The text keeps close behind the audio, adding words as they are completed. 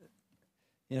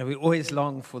You know, we always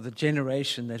long for the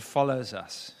generation that follows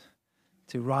us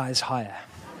to rise higher.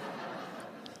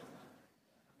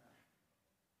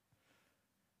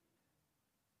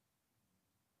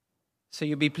 So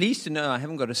you'll be pleased to know I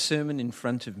haven't got a sermon in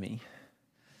front of me,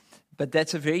 but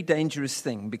that's a very dangerous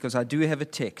thing because I do have a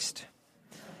text.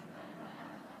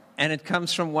 And it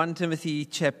comes from 1 Timothy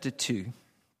chapter 2.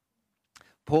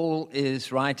 Paul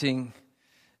is writing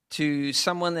to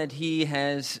someone that he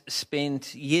has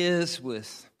spent years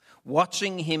with,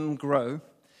 watching him grow,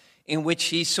 in which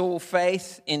he saw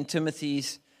faith in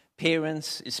Timothy's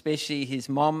parents, especially his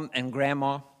mom and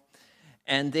grandma.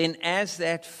 And then as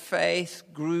that faith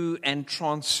grew and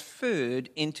transferred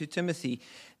into Timothy,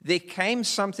 there came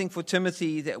something for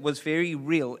Timothy that was very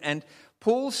real. And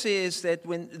Paul says that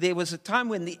when there was a time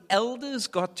when the elders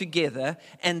got together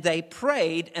and they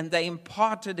prayed and they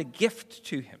imparted a gift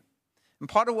to him. And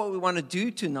part of what we want to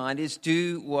do tonight is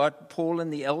do what Paul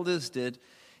and the elders did,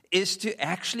 is to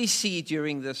actually see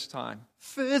during this time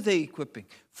further equipping,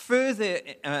 further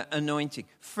anointing,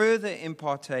 further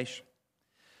impartation.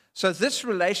 So this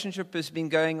relationship has been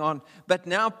going on, but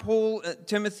now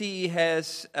Timothy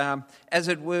has, as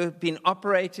it were, been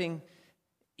operating.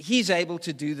 He's able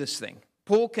to do this thing.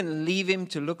 Paul can leave him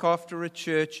to look after a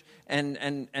church,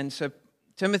 and so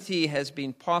Timothy has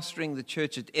been pastoring the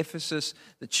church at Ephesus.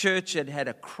 The church had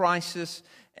a crisis,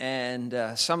 and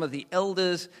some of the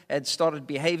elders had started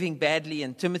behaving badly,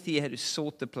 and Timothy had to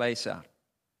sort the place out.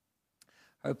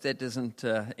 Hope that isn't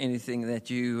anything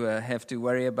that you have to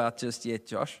worry about just yet,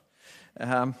 Josh.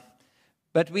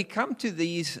 But we come to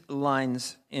these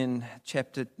lines in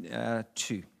chapter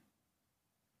 2.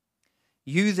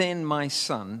 You then, my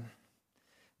son,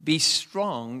 be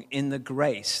strong in the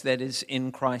grace that is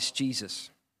in Christ Jesus.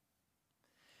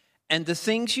 And the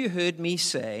things you heard me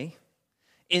say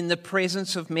in the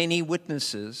presence of many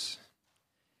witnesses,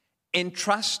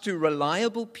 entrust to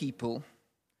reliable people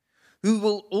who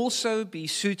will also be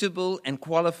suitable and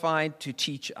qualified to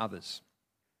teach others.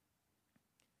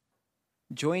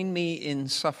 Join me in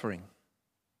suffering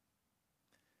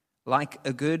like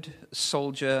a good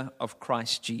soldier of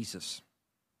Christ Jesus.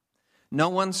 No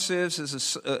one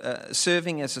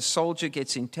serving as a soldier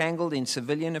gets entangled in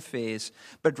civilian affairs,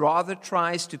 but rather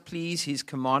tries to please his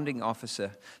commanding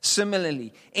officer.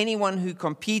 Similarly, anyone who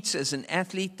competes as an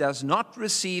athlete does not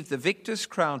receive the victor's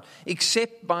crown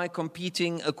except by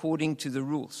competing according to the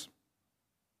rules.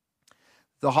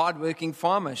 The hardworking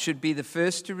farmer should be the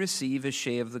first to receive a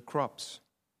share of the crops.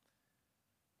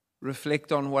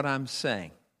 Reflect on what I'm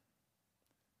saying.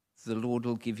 The Lord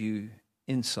will give you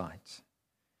insight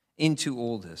into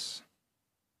all this.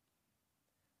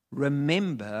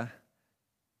 Remember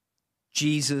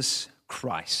Jesus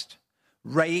Christ,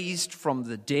 raised from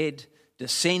the dead,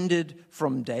 descended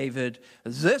from David.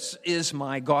 This is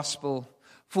my gospel,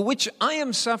 for which I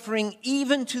am suffering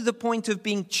even to the point of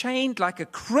being chained like a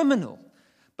criminal.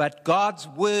 But God's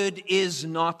word is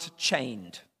not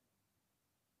chained.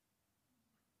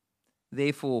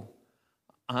 Therefore,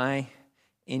 I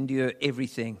endure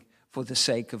everything for the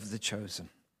sake of the chosen,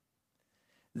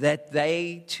 that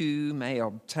they too may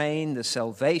obtain the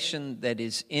salvation that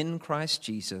is in Christ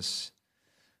Jesus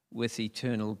with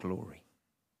eternal glory.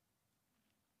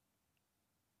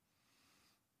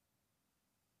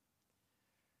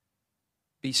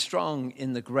 Be strong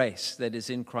in the grace that is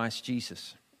in Christ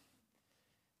Jesus.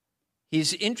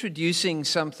 He's introducing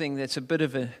something that's a bit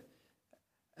of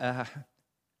a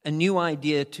new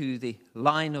idea to the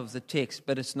line of the text,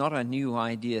 but it's not a new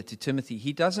idea to Timothy.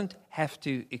 He doesn't have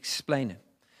to explain it.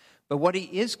 But what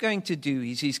he is going to do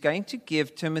is he's going to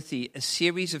give Timothy a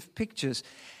series of pictures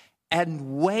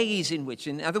and ways in which,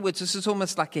 in other words, this is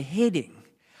almost like a heading.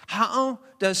 How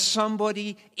does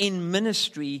somebody in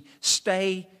ministry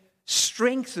stay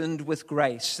strengthened with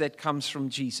grace that comes from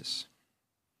Jesus?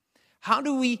 How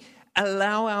do we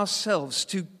allow ourselves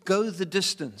to go the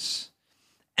distance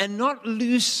and not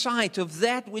lose sight of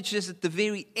that which is at the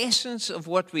very essence of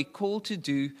what we're called to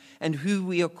do and who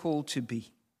we are called to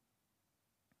be?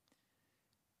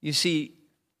 You see,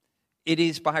 it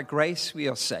is by grace we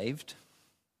are saved,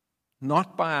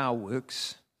 not by our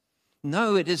works.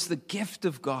 No, it is the gift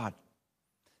of God.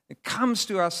 It comes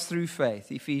to us through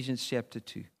faith, Ephesians chapter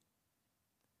 2.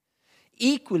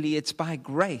 Equally, it's by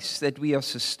grace that we are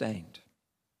sustained.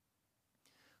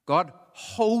 God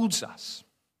holds us,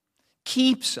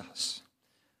 keeps us.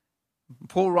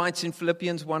 Paul writes in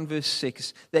Philippians 1 verse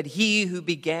 6 that he who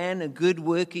began a good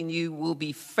work in you will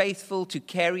be faithful to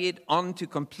carry it on to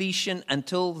completion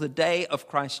until the day of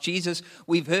Christ Jesus.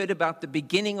 We've heard about the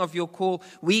beginning of your call.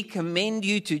 We commend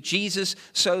you to Jesus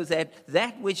so that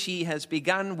that which he has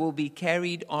begun will be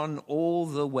carried on all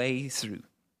the way through.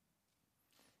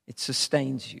 It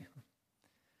sustains you.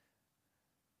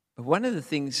 But one of the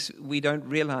things we don't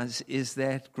realize is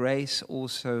that grace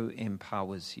also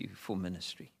empowers you for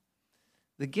ministry.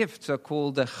 The gifts are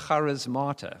called the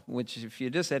charismata, which, if you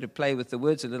just had to play with the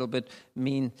words a little bit,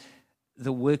 mean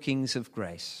the workings of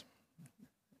grace.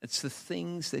 It's the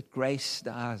things that grace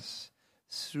does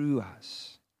through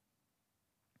us.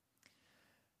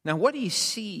 Now, what he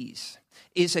sees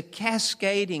is a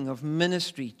cascading of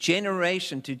ministry,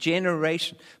 generation to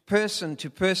generation, person to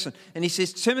person. And he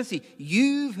says, Timothy,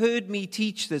 you've heard me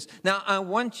teach this. Now, I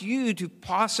want you to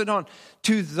pass it on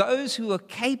to those who are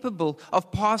capable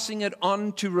of passing it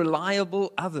on to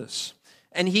reliable others.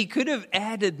 And he could have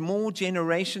added more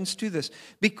generations to this,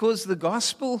 because the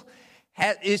gospel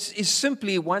is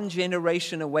simply one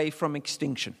generation away from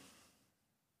extinction.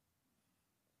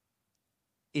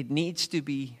 It needs to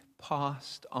be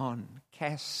passed on,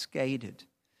 cascaded.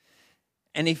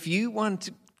 And if you want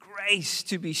grace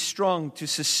to be strong, to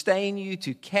sustain you,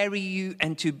 to carry you,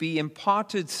 and to be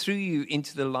imparted through you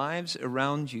into the lives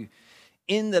around you,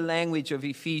 in the language of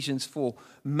Ephesians 4,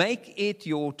 make it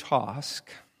your task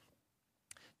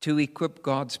to equip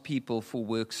God's people for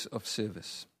works of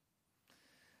service.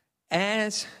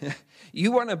 As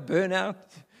you want to burn out,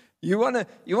 you want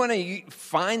to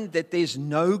find that there's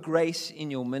no grace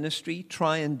in your ministry,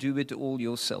 try and do it all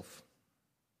yourself.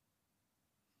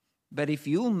 But if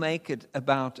you'll make it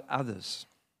about others,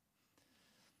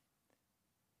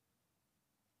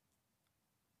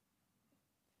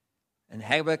 and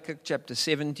Habakkuk chapter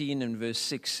 17 and verse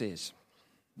 6 says,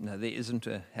 no, there isn't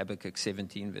a Habakkuk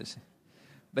 17 verse,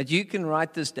 but you can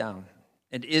write this down.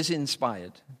 It is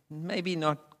inspired, maybe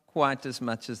not quite as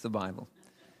much as the Bible.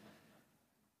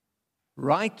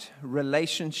 Right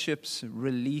relationships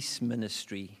release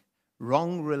ministry.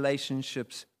 Wrong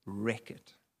relationships wreck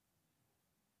it.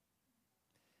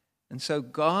 And so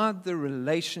guard the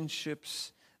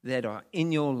relationships that are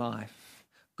in your life.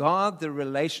 Guard the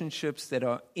relationships that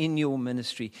are in your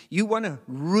ministry. You want to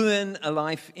ruin a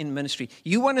life in ministry.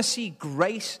 You want to see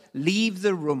grace leave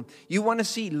the room. You want to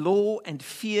see law and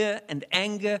fear and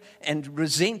anger and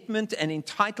resentment and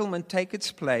entitlement take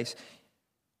its place.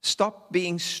 Stop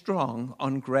being strong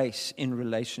on grace in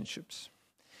relationships.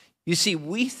 You see,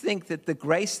 we think that the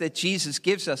grace that Jesus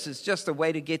gives us is just a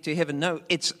way to get to heaven. No,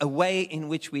 it's a way in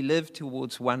which we live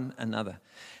towards one another.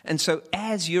 And so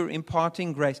as you're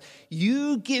imparting grace,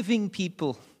 you're giving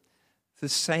people the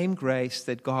same grace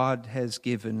that God has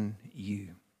given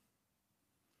you.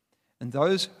 And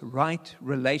those right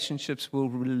relationships will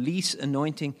release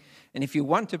anointing. And if you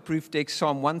want a proof text,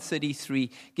 Psalm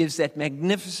 133 gives that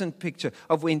magnificent picture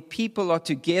of when people are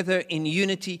together in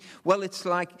unity. Well, it's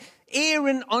like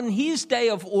Aaron on his day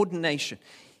of ordination.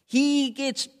 He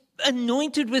gets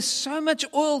anointed with so much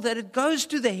oil that it goes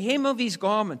to the hem of his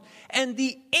garment. And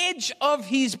the edge of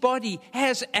his body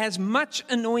has as much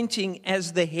anointing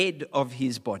as the head of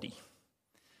his body.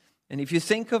 And if you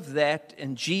think of that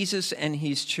and Jesus and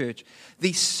his church,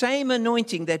 the same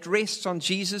anointing that rests on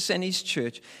Jesus and his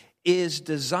church is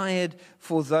desired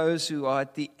for those who are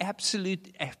at the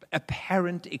absolute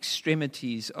apparent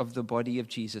extremities of the body of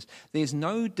Jesus. There's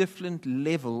no different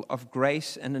level of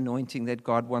grace and anointing that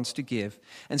God wants to give.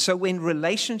 And so when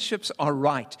relationships are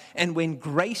right and when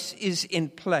grace is in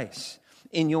place,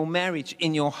 in your marriage,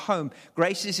 in your home,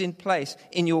 grace is in place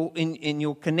in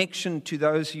your connection to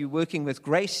those you're working with.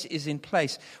 Grace is in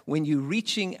place when you're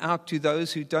reaching out to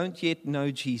those who don't yet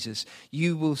know Jesus.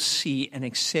 You will see an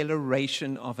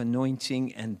acceleration of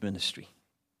anointing and ministry.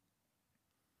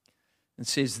 It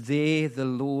says there the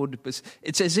Lord,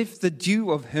 it's as if the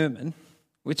dew of Hermon,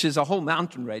 which is a whole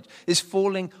mountain range, is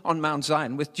falling on Mount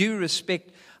Zion. With due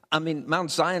respect, I mean,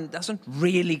 Mount Zion doesn't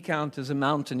really count as a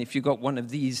mountain if you've got one of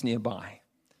these nearby.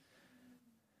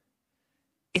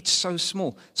 It's so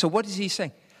small. So what is he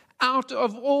saying? Out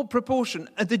of all proportion,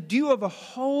 the dew of a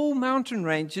whole mountain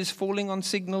range is falling on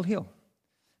Signal Hill.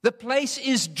 The place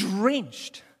is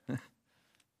drenched.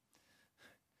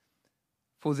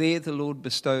 For there the Lord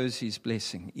bestows his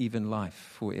blessing, even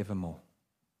life forevermore.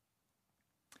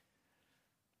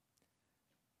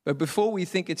 But before we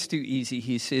think it's too easy,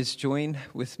 he says, join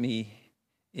with me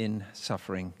in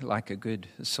suffering like a good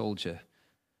soldier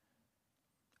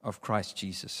of Christ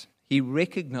Jesus. He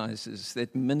recognizes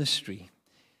that ministry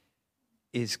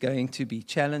is going to be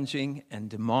challenging and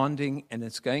demanding, and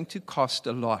it's going to cost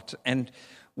a lot. And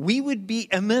we would be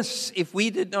amiss if we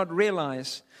did not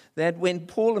realize that when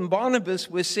Paul and Barnabas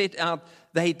were set out,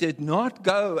 they did not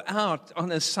go out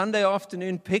on a Sunday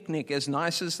afternoon picnic, as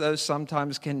nice as those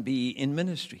sometimes can be in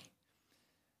ministry.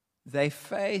 They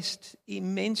faced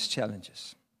immense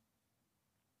challenges.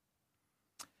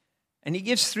 And he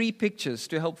gives 3 pictures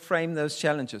to help frame those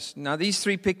challenges. Now, these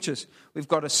 3 pictures, we've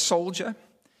got a soldier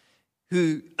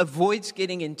who avoids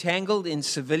getting entangled in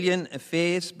civilian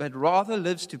affairs, but rather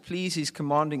lives to please his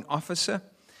commanding officer.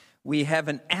 We have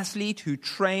an athlete who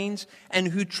trains, and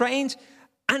who trains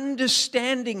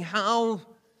understanding how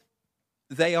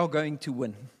they are going to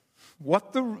win,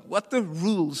 what the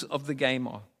rules of the game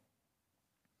are.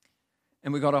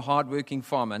 And we've got a hardworking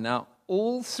farmer. Now,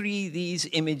 all 3 these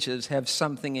images have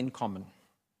something in common.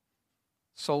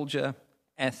 Soldier,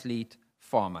 athlete,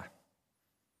 farmer.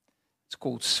 It's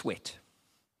called sweat.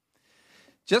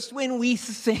 Just when we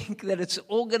think that it's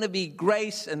all going to be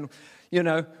grace and,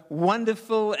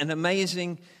 wonderful and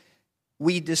amazing,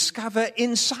 we discover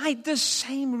inside the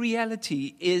same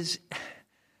reality is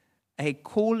a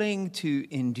calling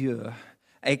to endure,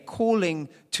 a calling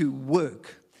to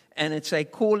work, and it's a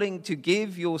calling to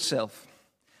give yourself.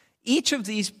 Each of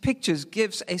these pictures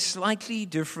gives a slightly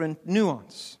different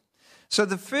nuance. So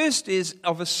the first is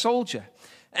of a soldier,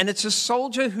 and it's a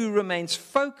soldier who remains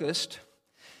focused.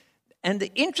 And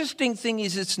the interesting thing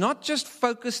is it's not just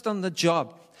focused on the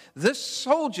job. This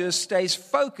soldier stays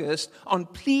focused on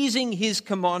pleasing his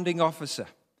commanding officer.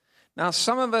 Now,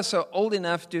 some of us are old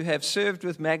enough to have served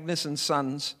with Magnus and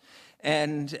Sons,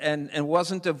 and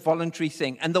wasn't a voluntary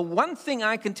thing. And the one thing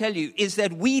I can tell you is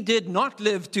that we did not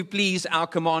live to please our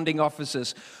commanding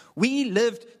officers. We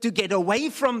lived to get away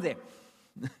from them.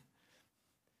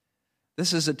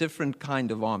 This is a different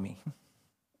kind of army.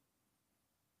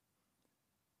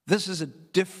 This is a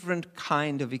different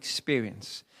kind of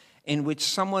experience in which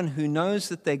someone who knows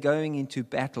that they're going into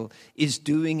battle is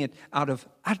doing it out of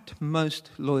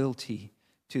utmost loyalty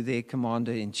to their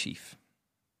commander-in-chief.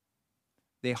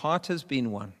 Their heart has been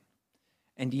won.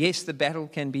 And yes, the battle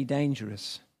can be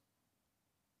dangerous.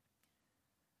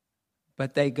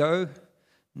 But they go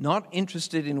not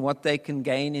interested in what they can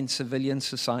gain in civilian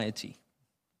society.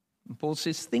 And Paul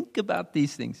says, think about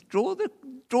these things. Draw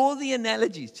the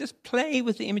analogies. Just play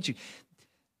with the imagery.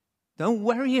 Don't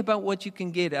worry about what you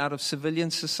can get out of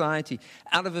civilian society,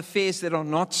 out of affairs that are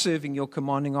not serving your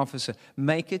commanding officer.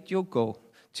 Make it your goal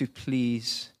to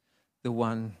please the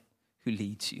one who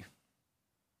leads you.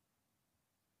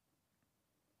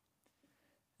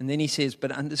 And then he says,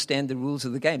 but understand the rules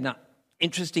of the game. Now,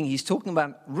 interesting, he's talking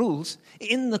about rules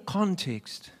in the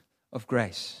context of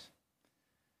grace.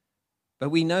 But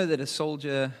we know that a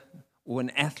soldier or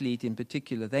an athlete in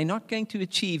particular, they're not going to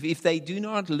achieve if they do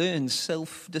not learn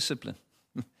self-discipline.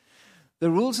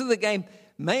 The rules of the game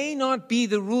may not be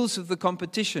the rules of the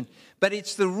competition, but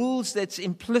it's the rules that's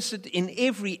implicit in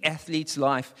every athlete's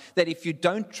life, that if you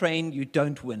don't train, you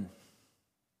don't win.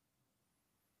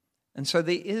 And so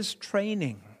there is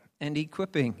training and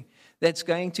equipping that's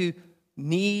going to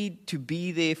need to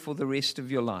be there for the rest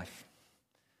of your life.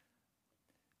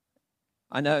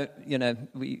 I know,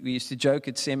 we used to joke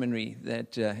at seminary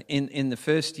that in the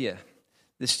first year,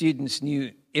 the students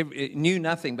knew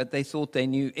nothing, but they thought they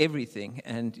knew everything.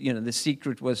 And, the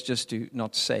secret was just to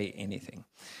not say anything.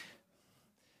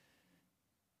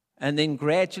 And then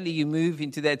gradually you move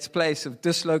into that place of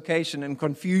dislocation and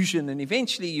confusion, and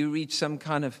eventually you reach some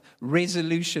kind of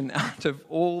resolution out of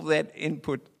all that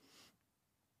input.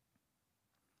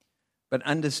 But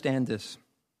understand this,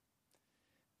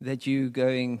 that you're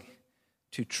going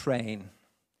to train.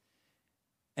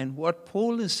 And what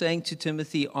Paul is saying to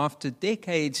Timothy after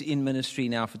decades in ministry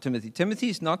now for Timothy, Timothy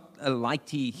is not a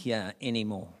lighty here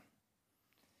anymore.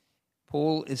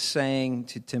 Paul is saying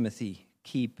to Timothy,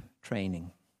 keep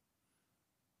training.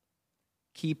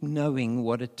 Keep knowing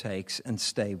what it takes and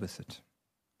stay with it.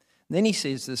 And then he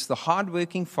says this, the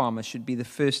hardworking farmer should be the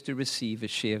first to receive a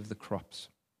share of the crops.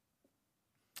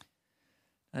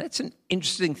 Now, that's an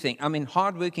interesting thing. I mean,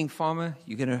 hardworking farmer,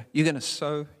 you're gonna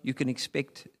sow, you can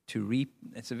expect to reap.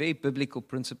 That's a very biblical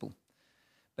principle.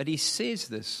 But he says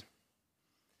this,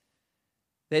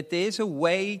 that there's a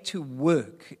way to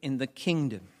work in the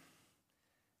kingdom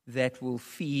that will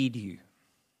feed you.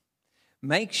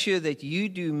 Make sure that you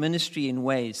do ministry in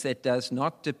ways that does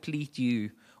not deplete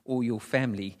you or your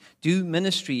family. Do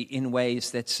ministry in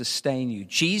ways that sustain you.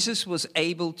 Jesus was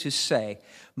able to say,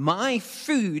 my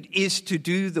food is to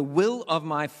do the will of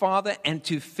my Father and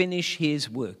to finish his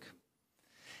work.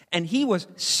 And he was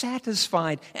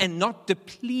satisfied and not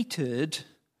depleted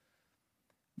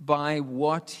by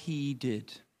what he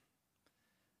did.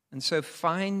 And so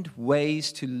find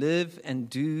ways to live and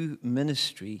do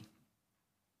ministry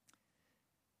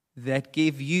that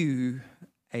give you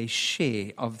a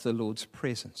share of the Lord's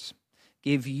presence.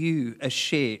 give you a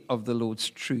share of the Lord's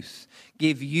truth,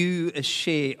 give you a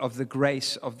share of the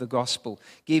grace of the gospel,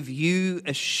 give you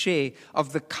a share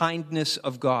of the kindness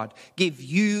of God, give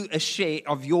you a share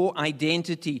of your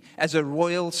identity as a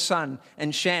royal son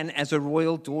and Shan as a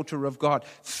royal daughter of God.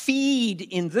 Feed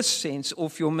in this sense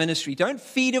off your ministry. Don't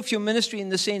feed off your ministry in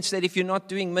the sense that if you're not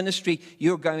doing ministry,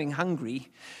 you're going hungry.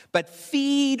 But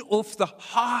feed off the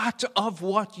heart of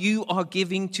what you are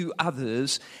giving to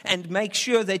others and make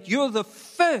sure that you're the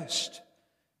first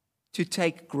to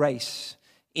take grace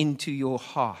into your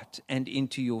heart and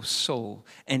into your soul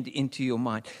and into your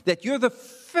mind. That you're the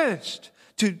first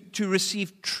to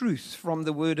receive truth from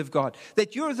the Word of God.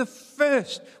 That you're the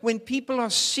first when people are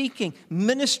seeking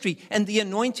ministry and the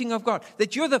anointing of God.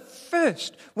 That you're the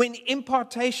first when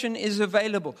impartation is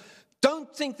available.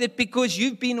 Don't think that because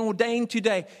you've been ordained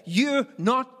today, you're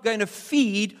not going to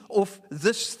feed off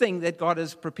this thing that God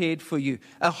has prepared for you.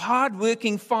 A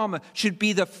hard-working farmer should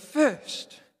be the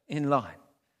first in line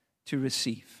to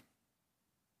receive.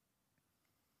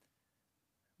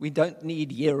 We don't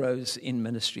need heroes in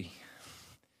ministry.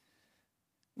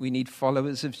 We need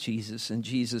followers of Jesus, and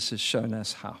Jesus has shown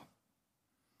us how.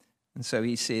 And so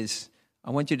he says, I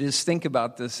want you to just think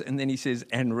about this, and then he says,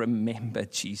 and remember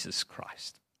Jesus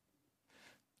Christ.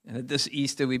 And at this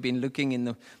Easter, we've been looking in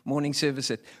the morning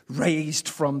service at raised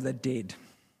from the dead.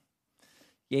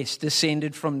 Yes,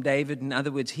 descended from David. In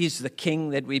other words, he's the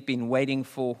king that we've been waiting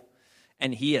for,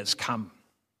 and he has come.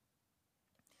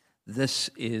 This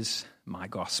is my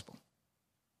gospel.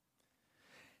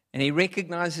 And he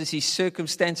recognizes his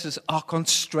circumstances are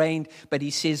constrained, but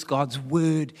he says God's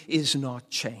word is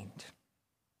not chained.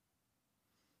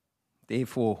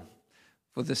 Therefore,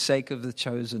 for the sake of the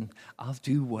chosen, I'll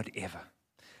do whatever.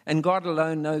 And God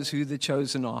alone knows who the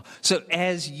chosen are. So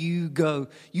as you go,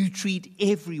 you treat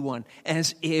everyone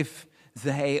as if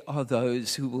they are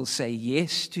those who will say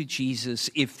yes to Jesus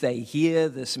if they hear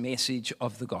this message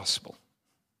of the gospel.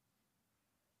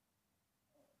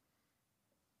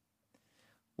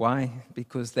 Why?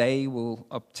 Because they will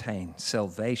obtain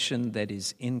salvation that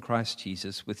is in Christ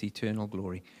Jesus with eternal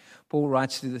glory. Paul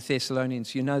writes to the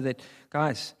Thessalonians, you know that,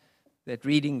 guys, that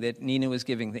reading that Nina was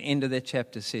giving, the end of that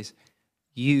chapter says,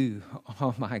 you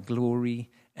are my glory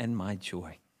and my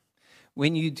joy.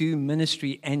 When you do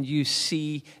ministry and you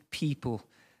see people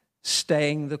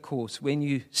staying the course, when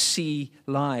you see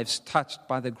lives touched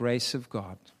by the grace of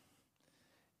God,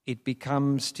 it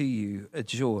becomes to you a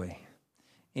joy,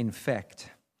 in fact,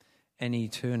 an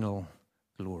eternal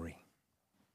glory.